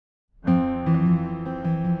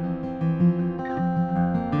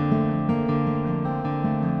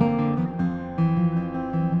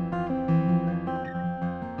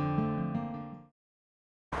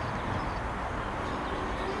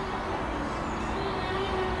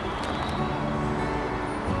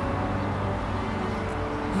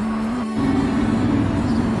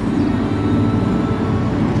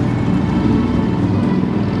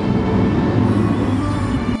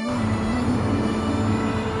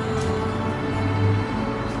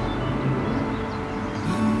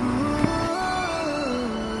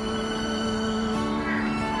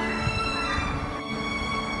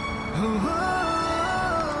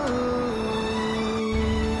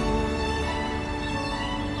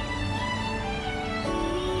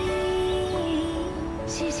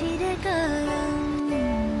Where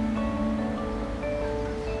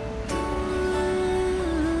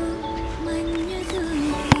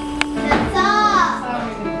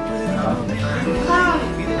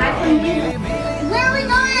are we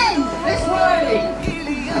going? This way.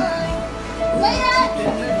 Wait up.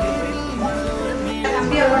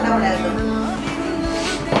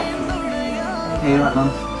 Hey, right, Mum.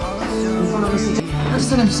 Let's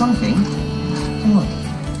tell him something. Come on.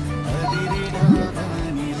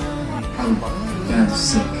 Yeah,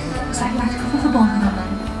 sick. Zijn maar verbonden.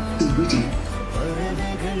 Would you?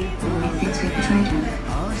 He thinks we betrayed him.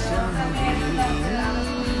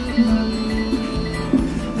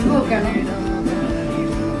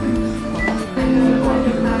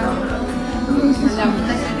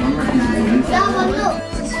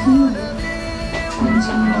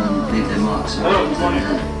 Leave their marks. Hello, good morning.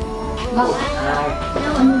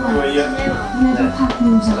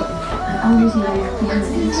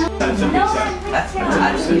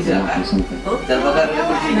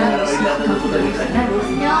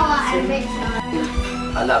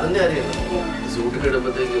 അല്ല അതിന്റെ കാര്യമാണ് സൂട്ടിൽ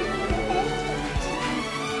ഇടുമ്പോഴത്തേക്ക്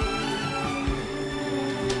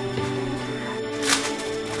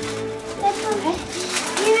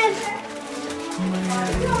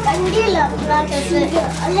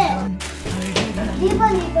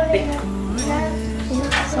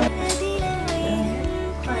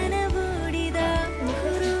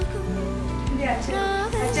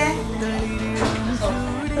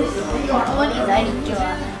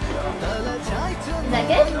Is that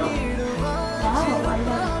good? Wow, I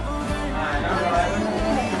love it.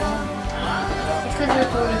 It's because you're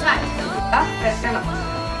fully tight.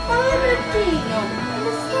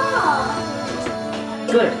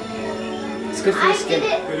 Good. It's good for your skin.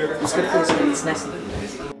 It's good for your skin. It's nice.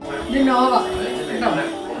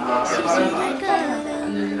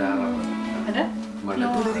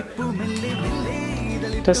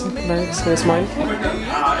 Tessa, nice. Smile.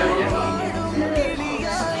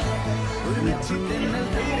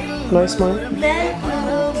 Nice smile.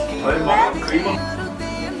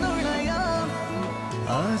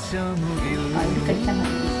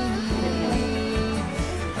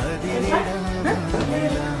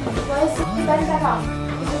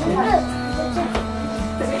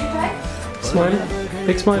 Smile.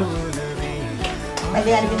 Big smile.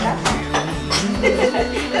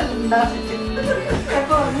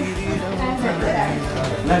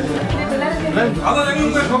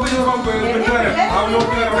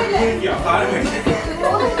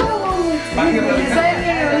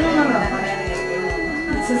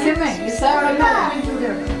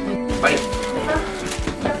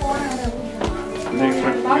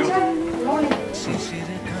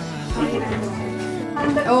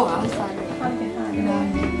 Oh, I'm sorry.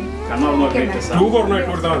 Two or not?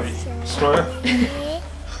 What are they? Stronger.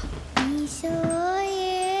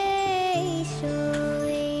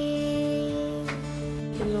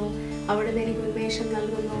 അവിടെ എനിക്ക് ഉന്മേഷം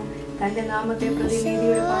നൽകുന്നു. തന്റെ നാമത്തെ പ്രതി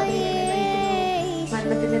നീതിയുടെ പാതയിൽ എന്നെ നയിക്കുന്നു.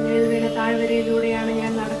 മരണത്തിന്റെ നിഴൽ വീണ താഴ്വരയിലൂടെയാണ്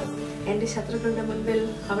ഞാൻ നടക്കുന്നത്. എന്റെ ശത്രുക്കളുടെ മുൻപിൽ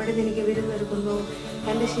അവിടെ എനിക്ക് വിരുന്നൊരുക്കുന്നു.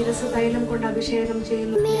 എന്റെ ശിരസ് തൈലം കൊണ്ട് അഭിഷേകം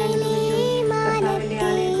ചെയ്യുന്നു. ഞാൻ കർത്താവിന്റെ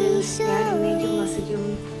ആലയത്തിൽ ഞാൻ എന്നേക്കും വസിക്കും.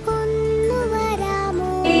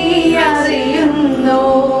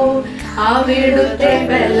 അവിടുത്തെ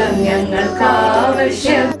ബലം ഞങ്ങൾക്ക്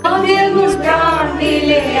ആവശ്യം.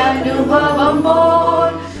 നൂറ്റാണ്ടിലെ അനുഭവം പോൽ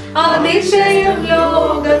അതിശയം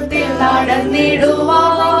ലോകത്തിൽ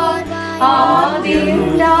നടന്നിടുവാൻ.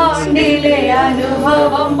 ആദിയിലെ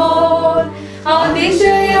അനുഭവം പോൽ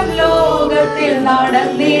അതിശയം ലോകത്തിൽ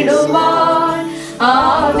നടന്നിടുവാൻ.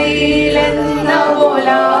 ആദിയിലെന്ന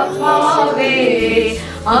പോലാത്മാവേ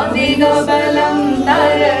അധിക ബലം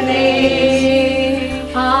തരണേ.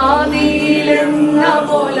 ആദിയിലെന്ന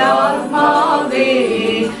പോലാത്മാവേ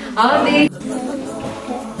അധിക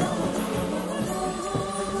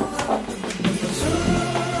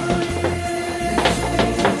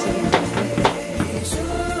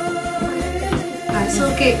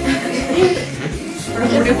Okay.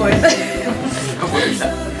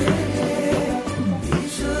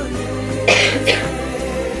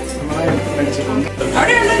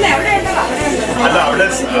 അല്ല അവിടെ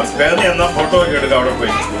പേർന്ന് എന്നാ ഫോട്ടോ ഒക്കെ എടുക്കാം അവിടെ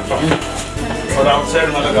പോയി ഒരു ഔട്ട്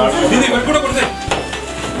സൈഡ് നല്ല ഗാർഡൻ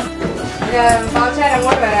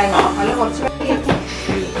അങ്ങോട്ട് വരാനോ അല്ല കുറച്ച്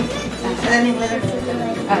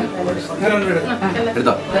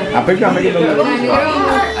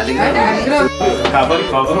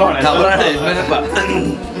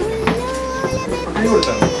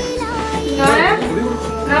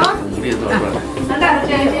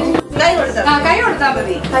കൈ കൊടുത്താ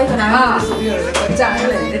മതി.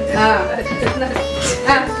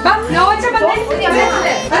 നോച്ചപ്പോ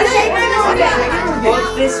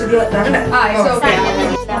Please with your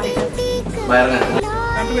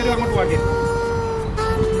രണ്ടുപേരും അങ്ങോട്ട് വാങ്ങി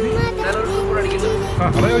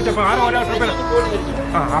അതാ ചോദിച്ചപ്പോ ആരോ ഒരാൾ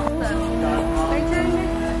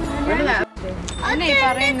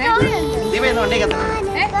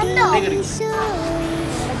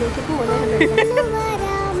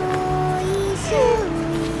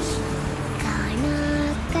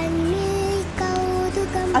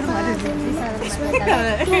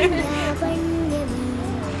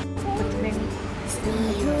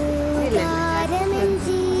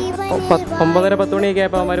ഒമ്പതര 10 മണിയൊക്കെ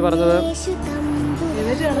ആയപ്പോൾ അവന്മാർ പറഞ്ഞത്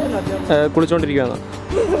കുളിച്ചോണ്ടിരിക്കുകയാണ്.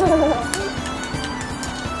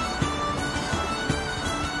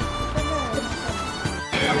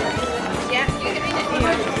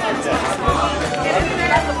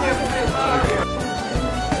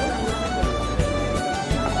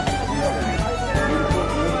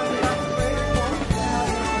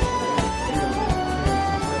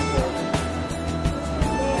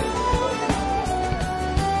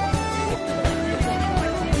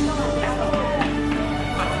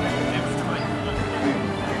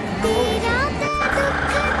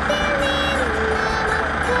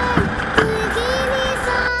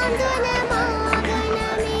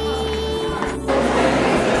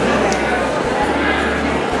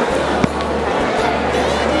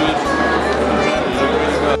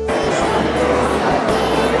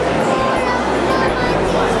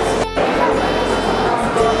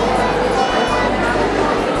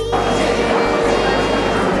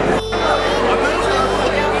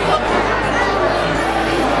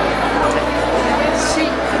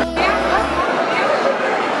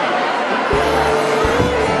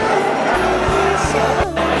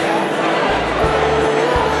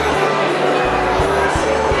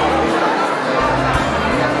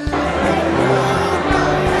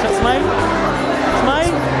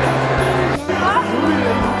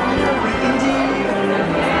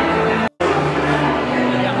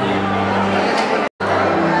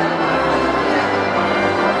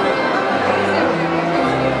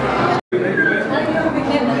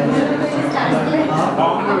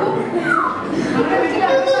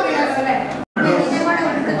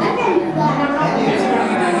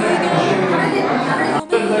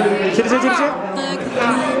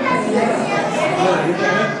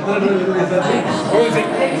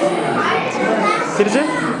 തിരിച്ച്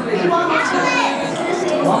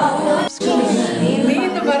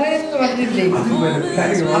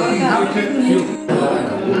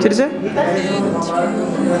ചിരിച്ച്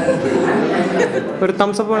ഒരു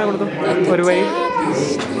തംസപ്പ് വേണേ കൊടുത്തു. ഒരു വൈ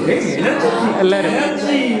എല്ലാവരും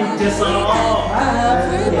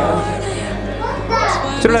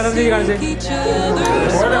ചുരുള എനർജി കാണിച്ചേ.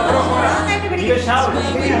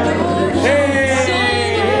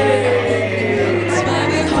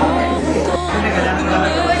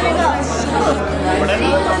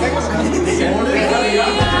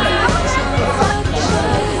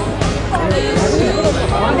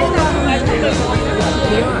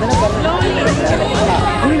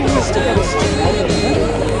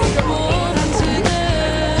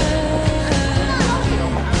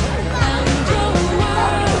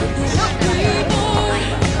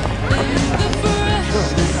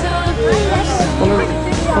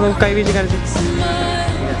 ഒന്ന് കൈ വീശി കാണിച്ചു.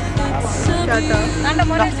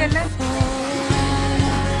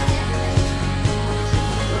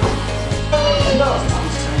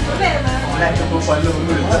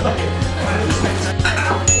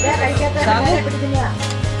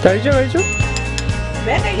 കഴിച്ചോ കഴിച്ചോ.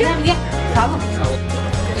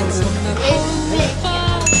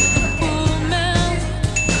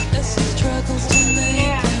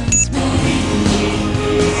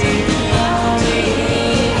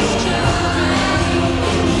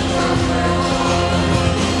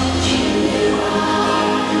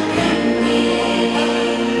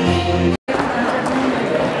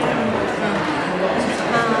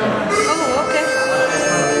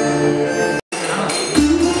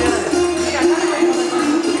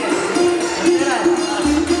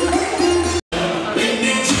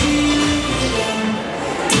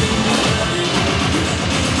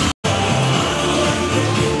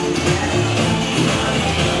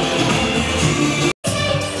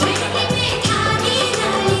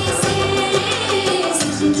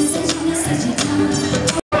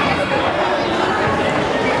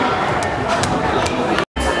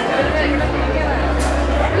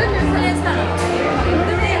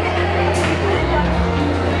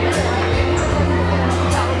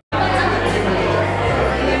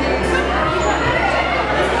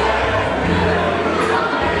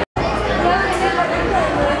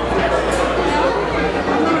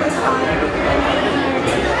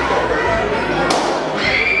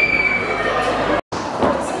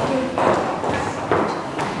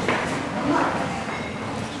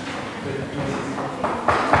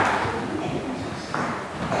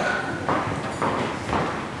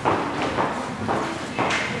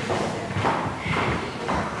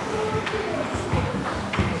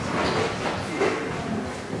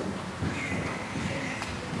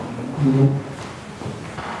 Now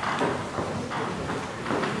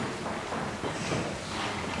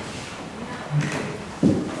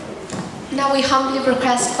we humbly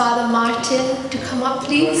request Father Martin to come up,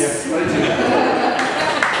 please.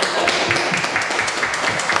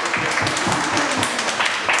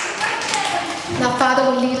 Now Father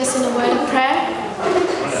will lead us in a word of prayer.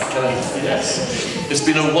 Yes. It's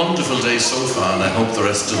been a wonderful day so far, and I hope the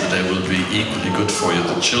rest of the day will be equally good for you.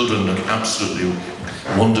 The children look absolutely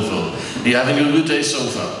wonderful. Are you having a good day so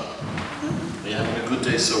far? Are you having a good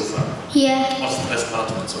day so far? Yeah. What's the best part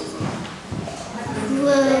of it so far?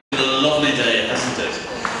 Well, A lovely day, hasn't it?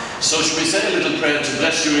 So should we say a little prayer to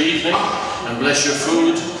bless your evening and bless your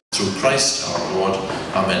food? Through Christ our Lord.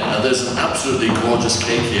 Amen. And there's an absolutely gorgeous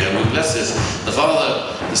cake here. We bless this, the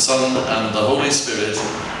Father, the Son, and the Holy Spirit.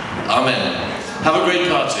 Amen. Have a great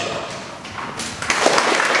party.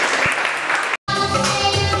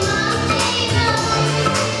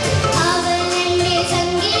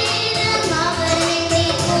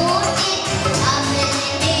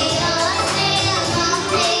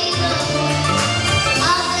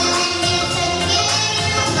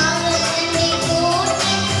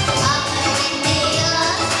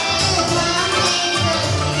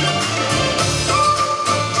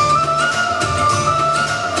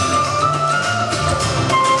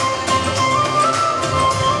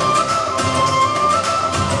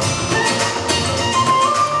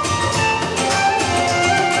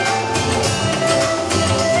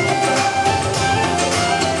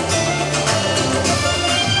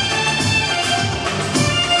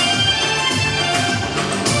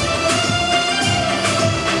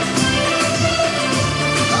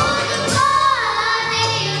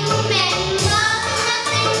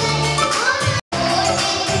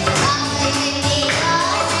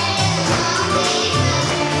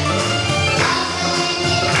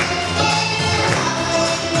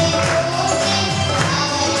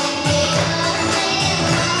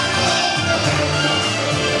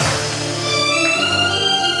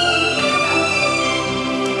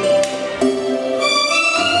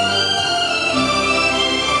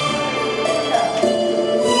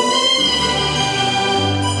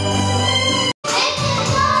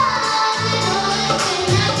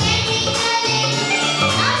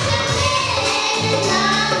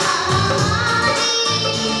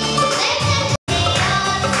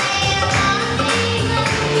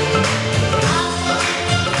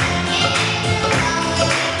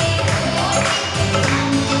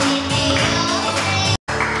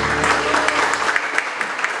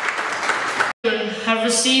 Have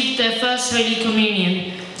received their first Holy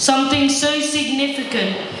Communion, something so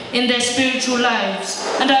significant in their spiritual lives,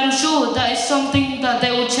 and I'm sure that is something that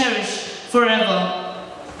they will cherish forever.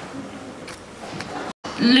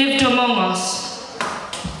 Lived among us.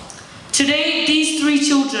 Today, these three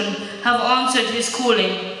children have answered his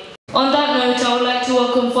calling. On that note, I would like to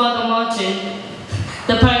welcome Father Martin,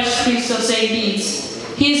 the parish priest of St.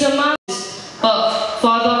 Bede's. He is a man, but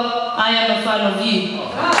Father, I am a fan of you.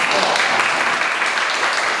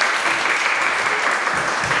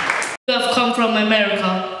 Who have come from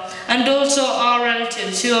America, and also our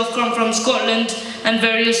relatives who have come from Scotland and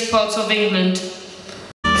various parts of England.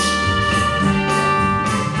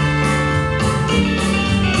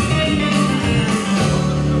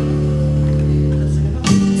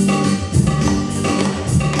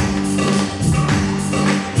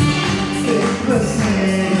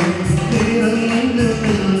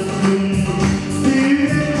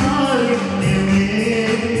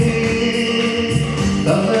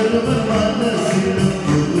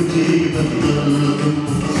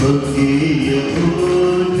 Forgive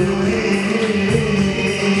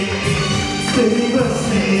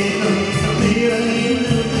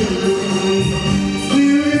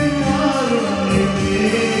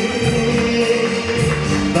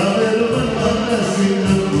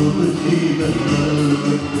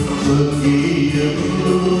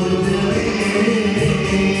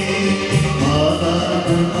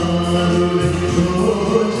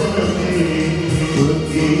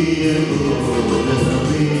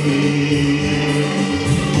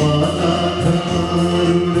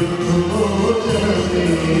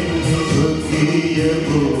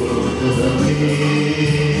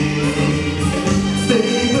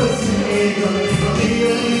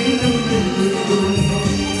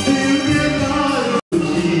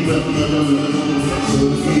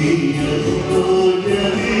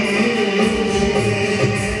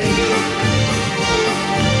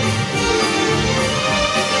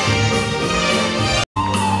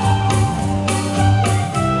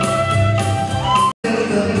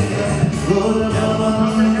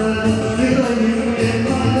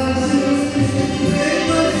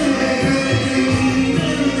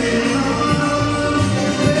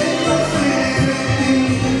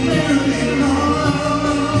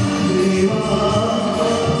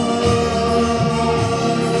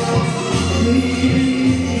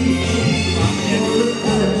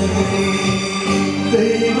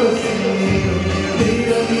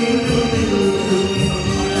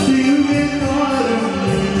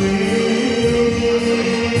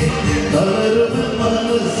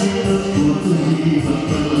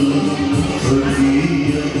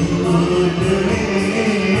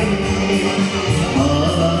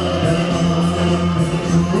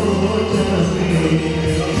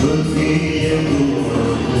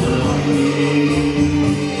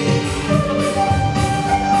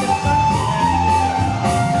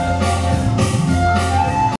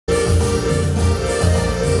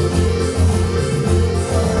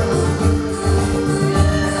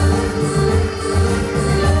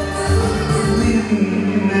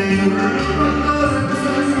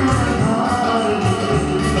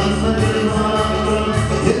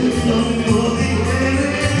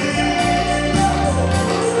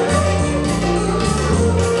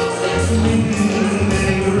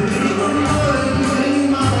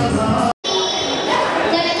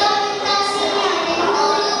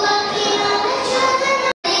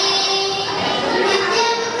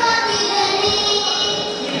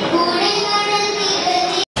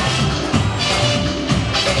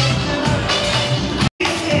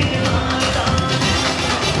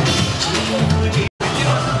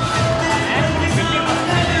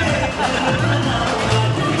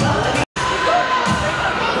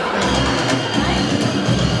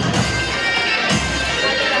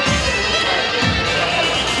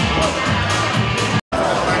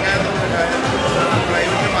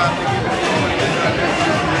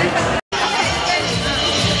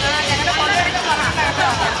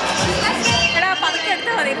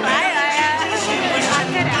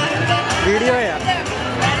വീഡിയോയാ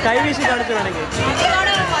കൈവീശി കാണിച്ചു വേണമെങ്കിൽ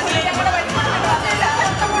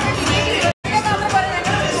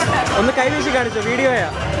ഒന്ന് കൈവീശി കാണിച്ചോ വീഡിയോയാ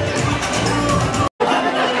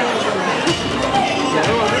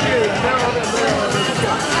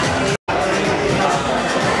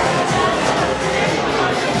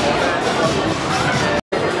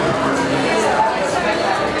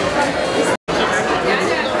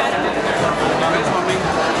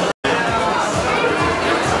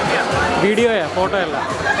വീഡിയോയാ photo അല്ല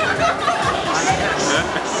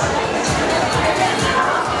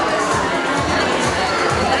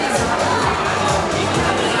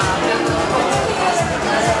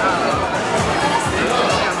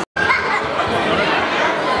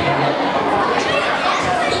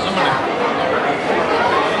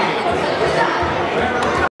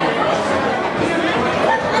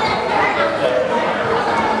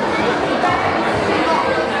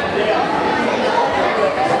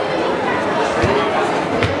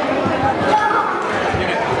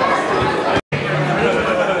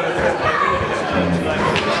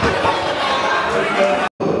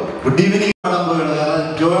good evening കാണാൻ പോവുകയാണ്.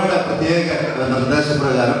 കാരണം ജോയുടെ പ്രത്യേക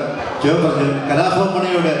നിർദ്ദേശപ്രകാരം ജോ പറഞ്ഞു കലാഭവൻ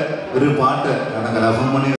മണിയുടെ ഒരു പാട്ട് കാരണം കലാഭവൻ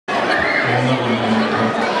മണി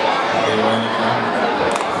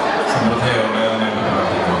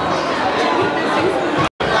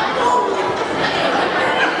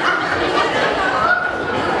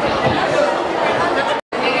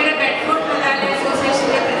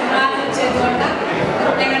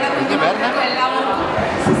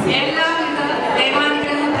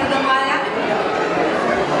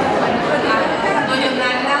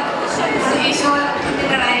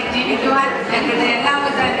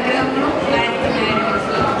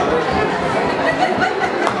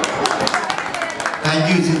താങ്ക്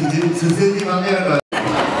യു സിസിജി പറഞ്ഞു കേട്ടോ.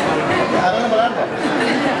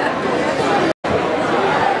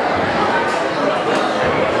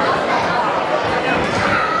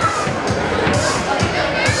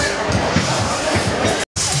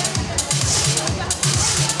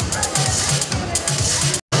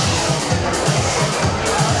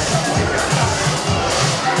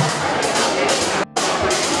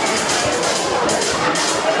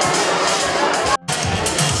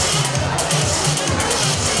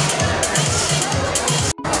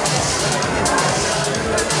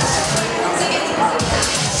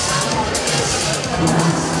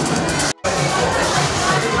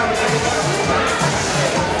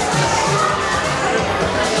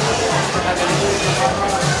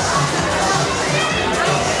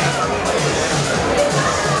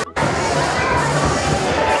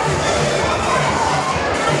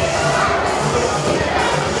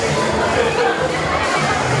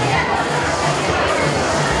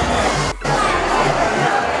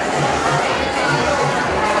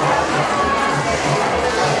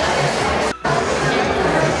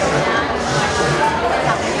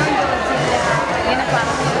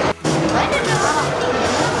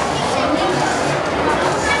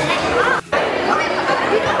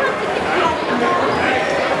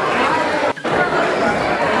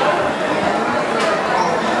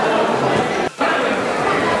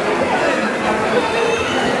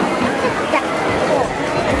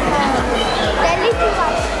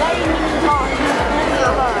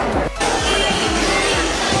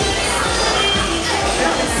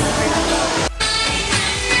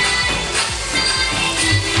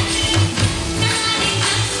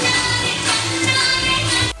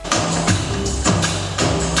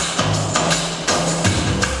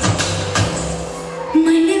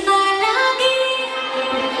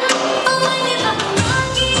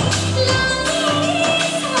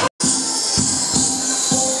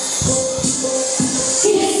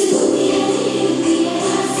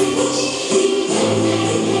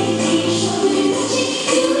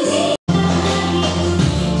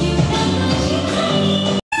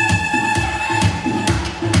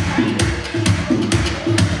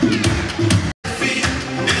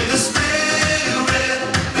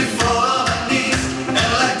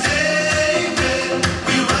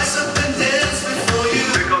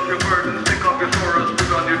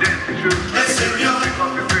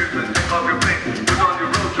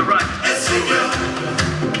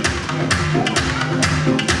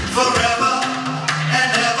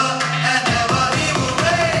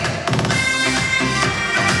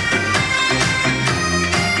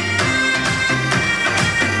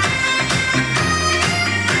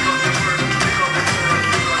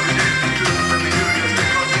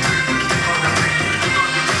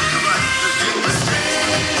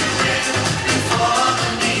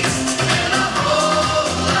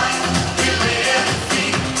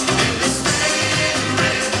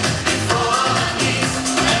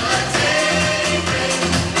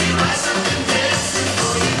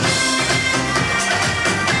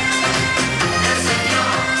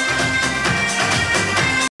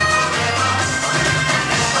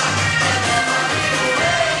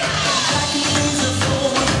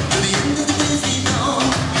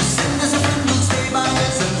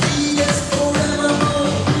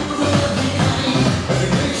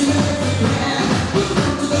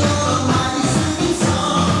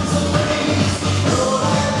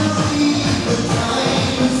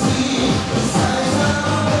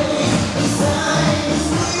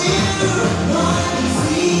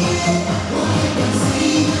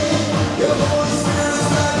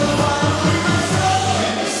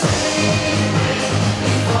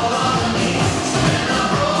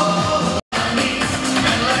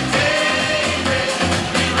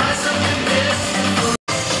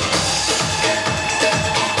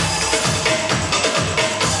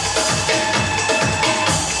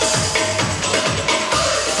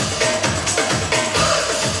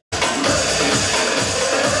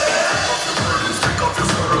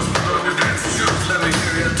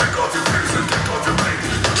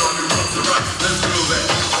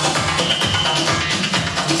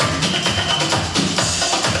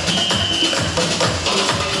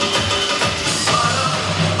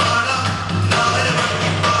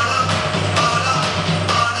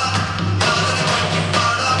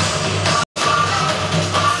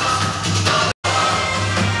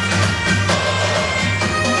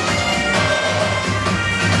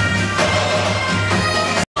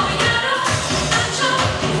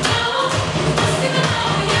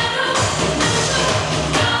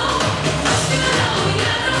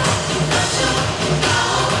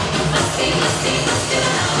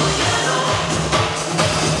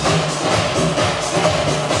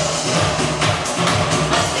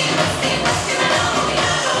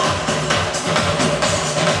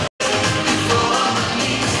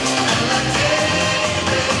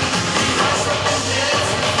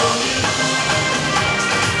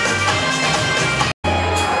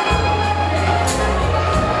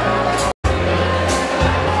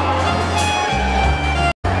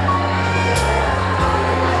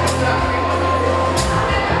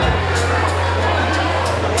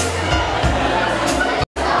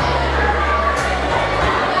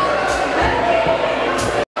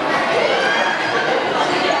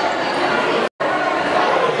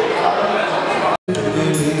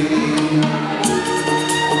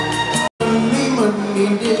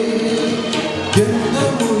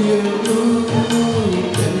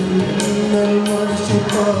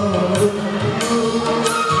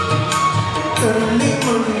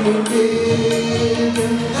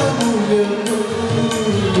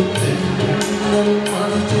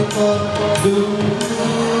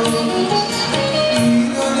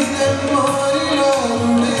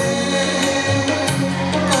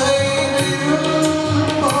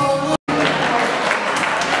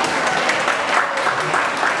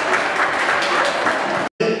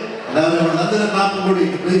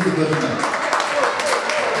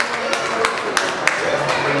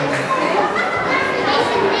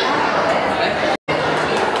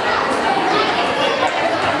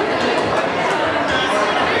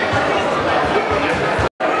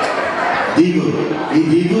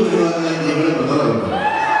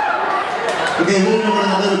 ഓക്കെ, ഇതിൽ നമ്മൾ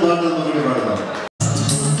നല്ലൊരു പാട്ട് നമുക്ക് പാടുന്നു.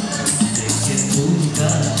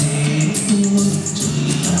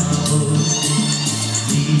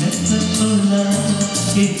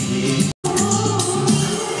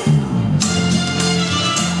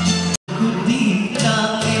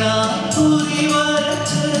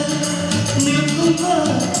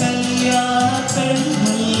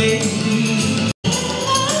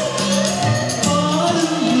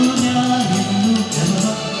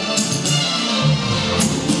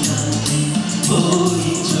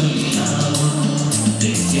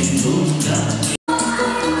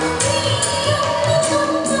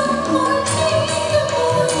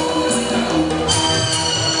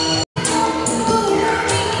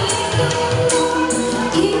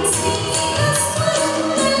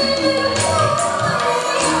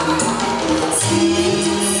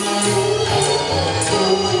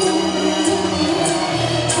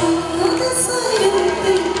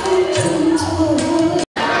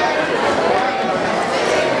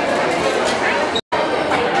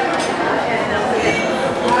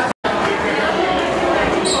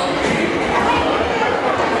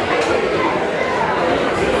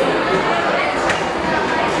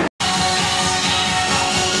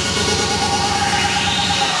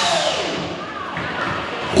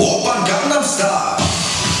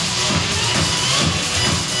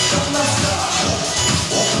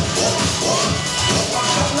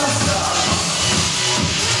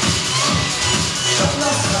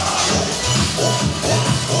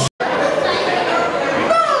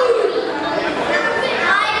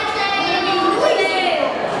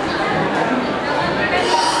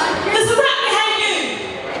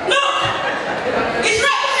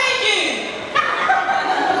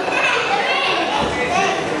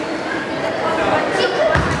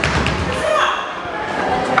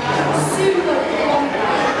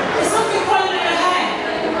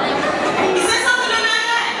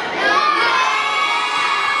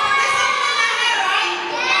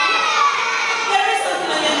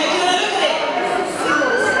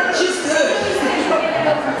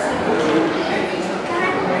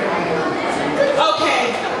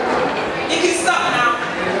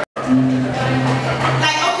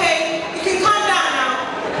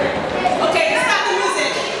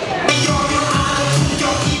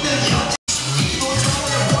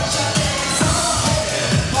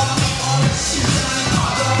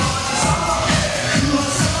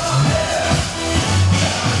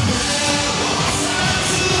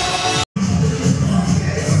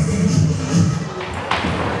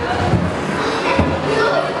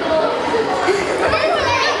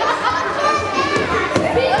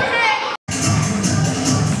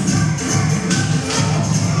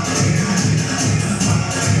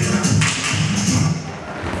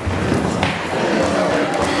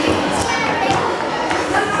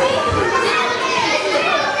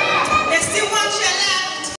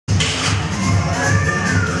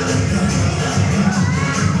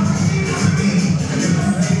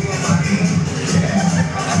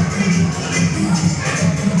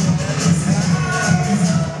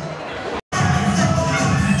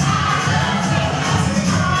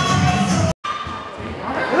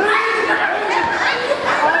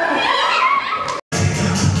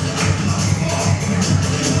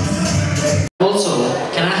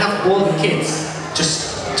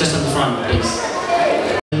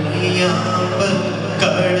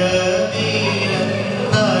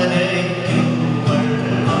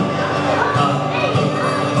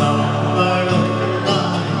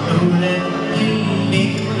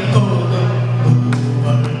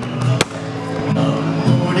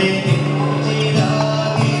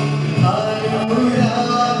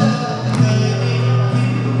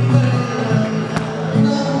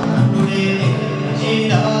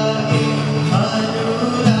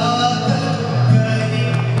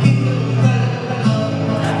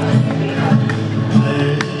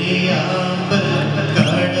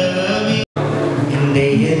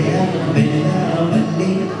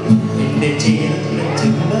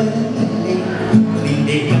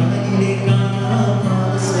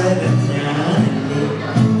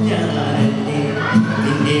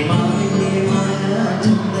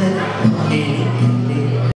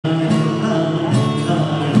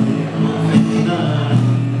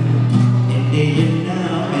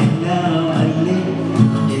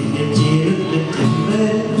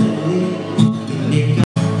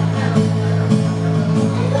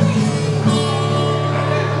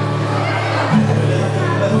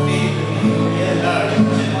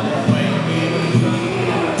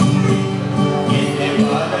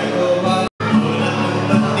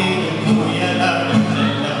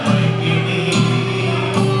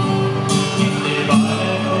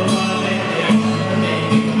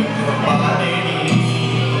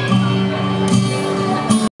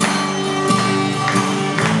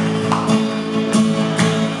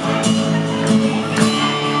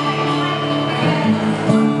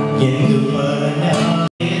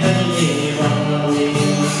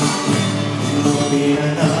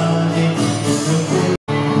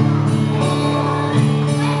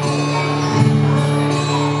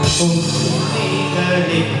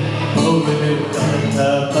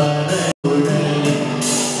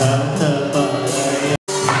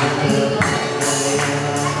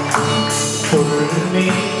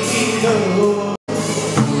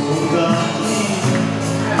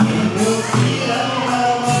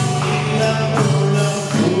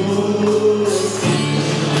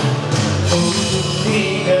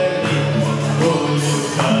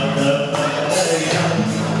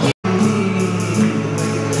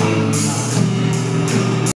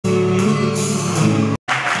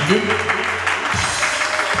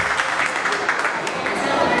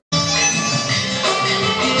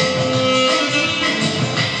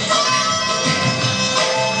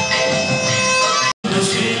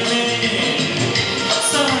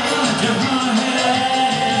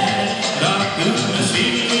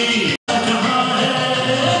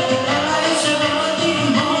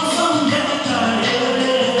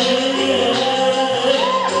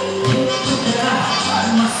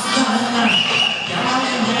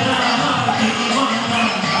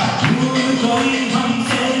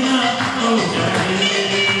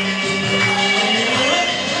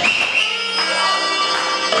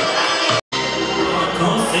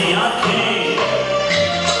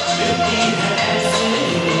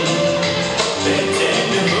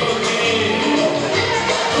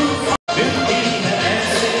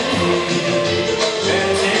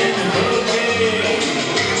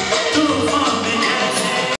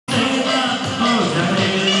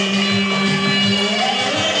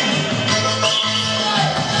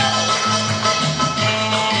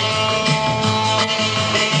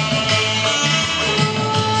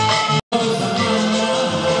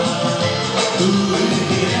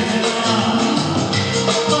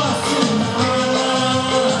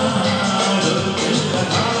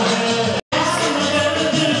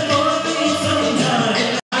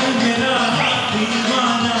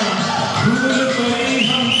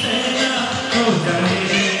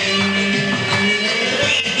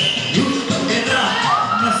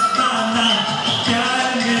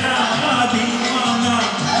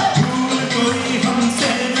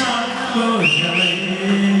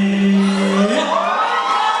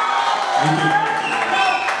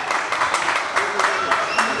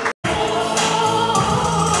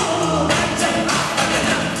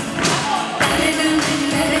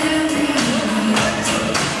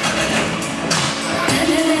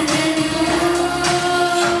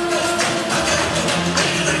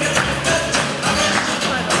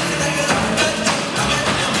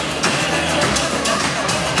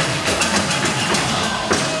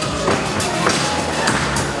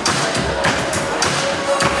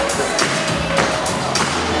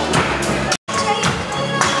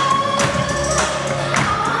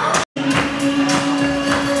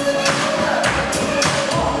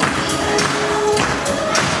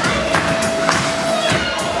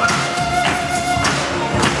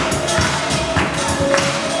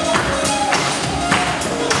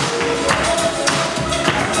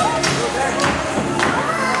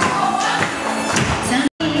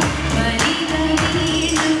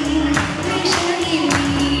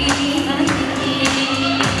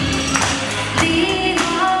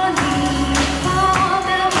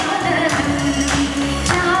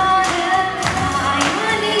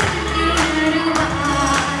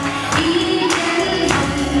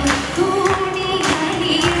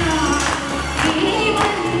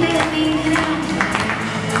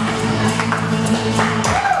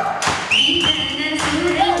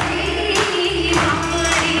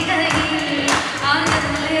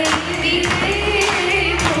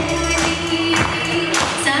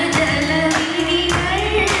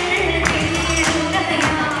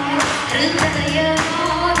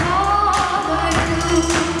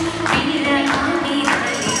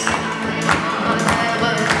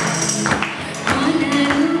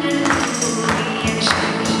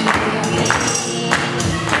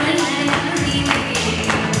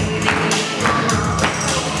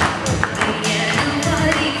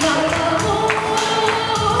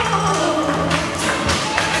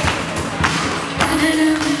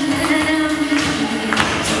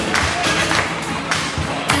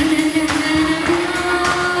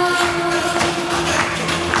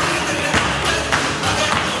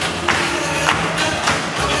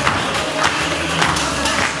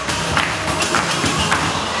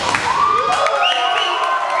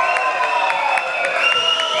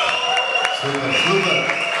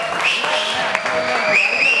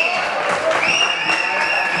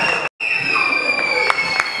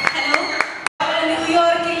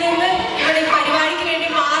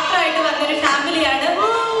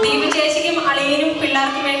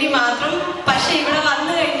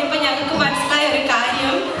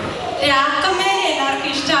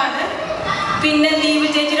 പിന്നെ ദീപ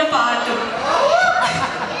ചേച്ചിയുടെ പാട്ടും.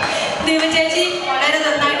 ദീപ ചേച്ചി വളരെ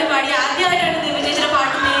നന്നായിട്ട് പാടി. ആദ്യമായിട്ടാണ് ദീപ ചേച്ചിയുടെ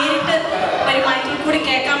പാട്ട് നേരിട്ട് ഒരു മൈക്കിൽ കൂടി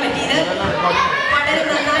കേൾക്കാൻ പറ്റിയത്. വളരെ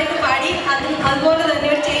നന്നായിട്ട് പാടി. അതുപോലെ തന്നെ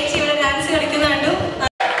ഒരു ചേച്ചി ഇവിടെ ഡാൻസ് കളിക്കുന്ന കണ്ടു.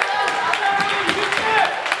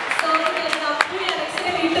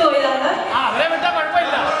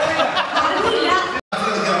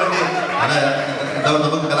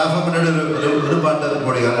 നമുക്ക് കലാഭവനോട് ഒരു പാട്ട്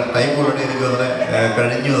കൂടി, കാരണം ടൈം ഓൾറെഡി എനിക്ക് തന്നെ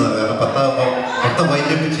കഴിഞ്ഞു. കാരണം 10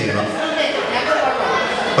 വൈൻഡപ്പ് ചെയ്യണം.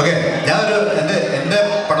 ഓക്കെ, ഞാനൊരു എൻ്റെ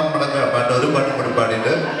പടം പടക്ക പാട്ട് ഒരു പാട്ട് കൂടി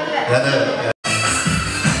പാടിയിട്ട് ഞാൻ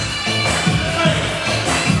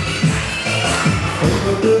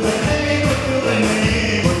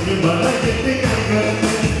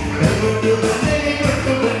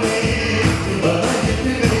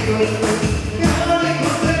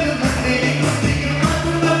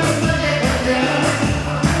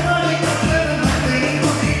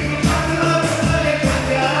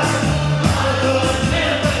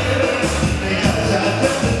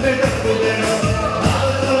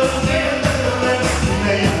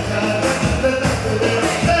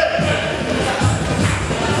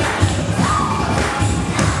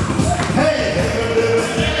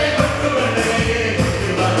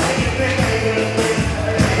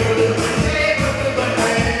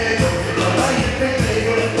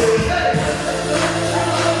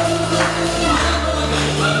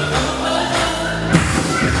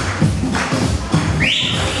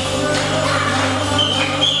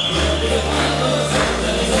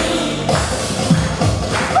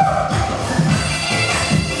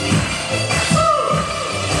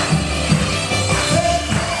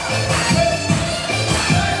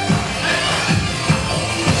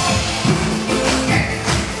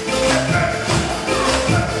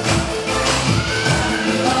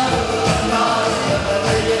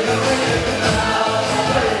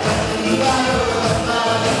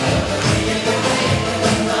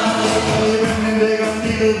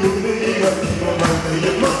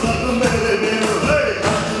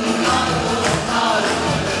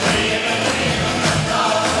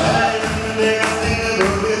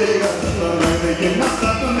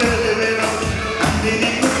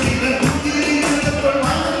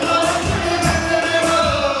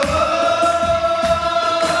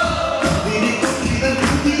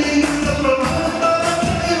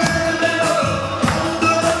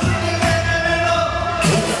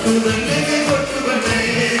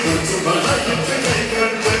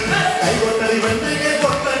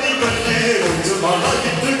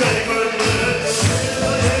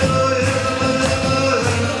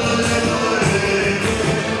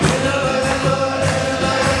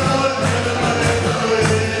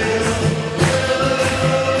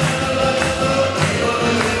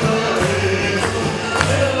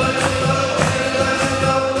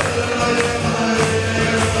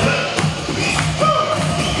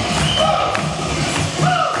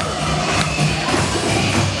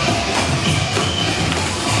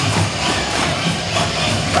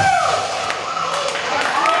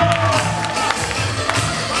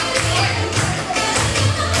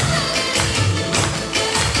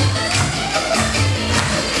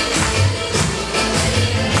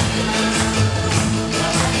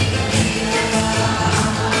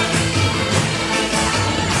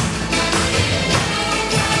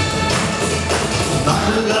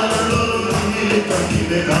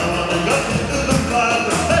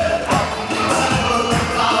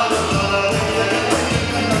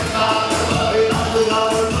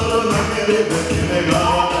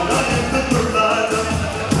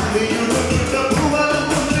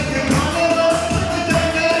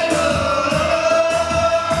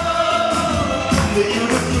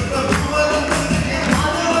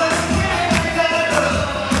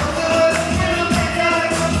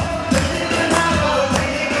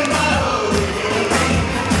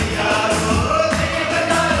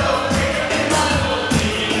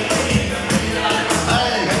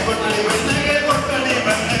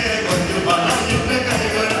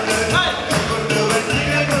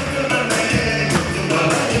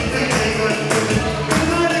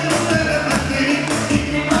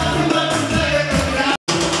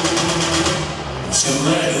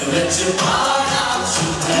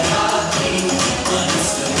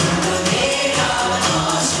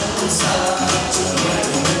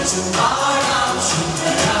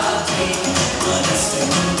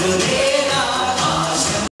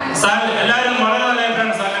എല്ലാവരും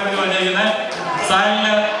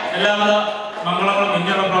എല്ലാവിധ മംഗളങ്ങളും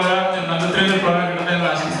ഇന്ത്യയുടെ പ്രോഗ്രാം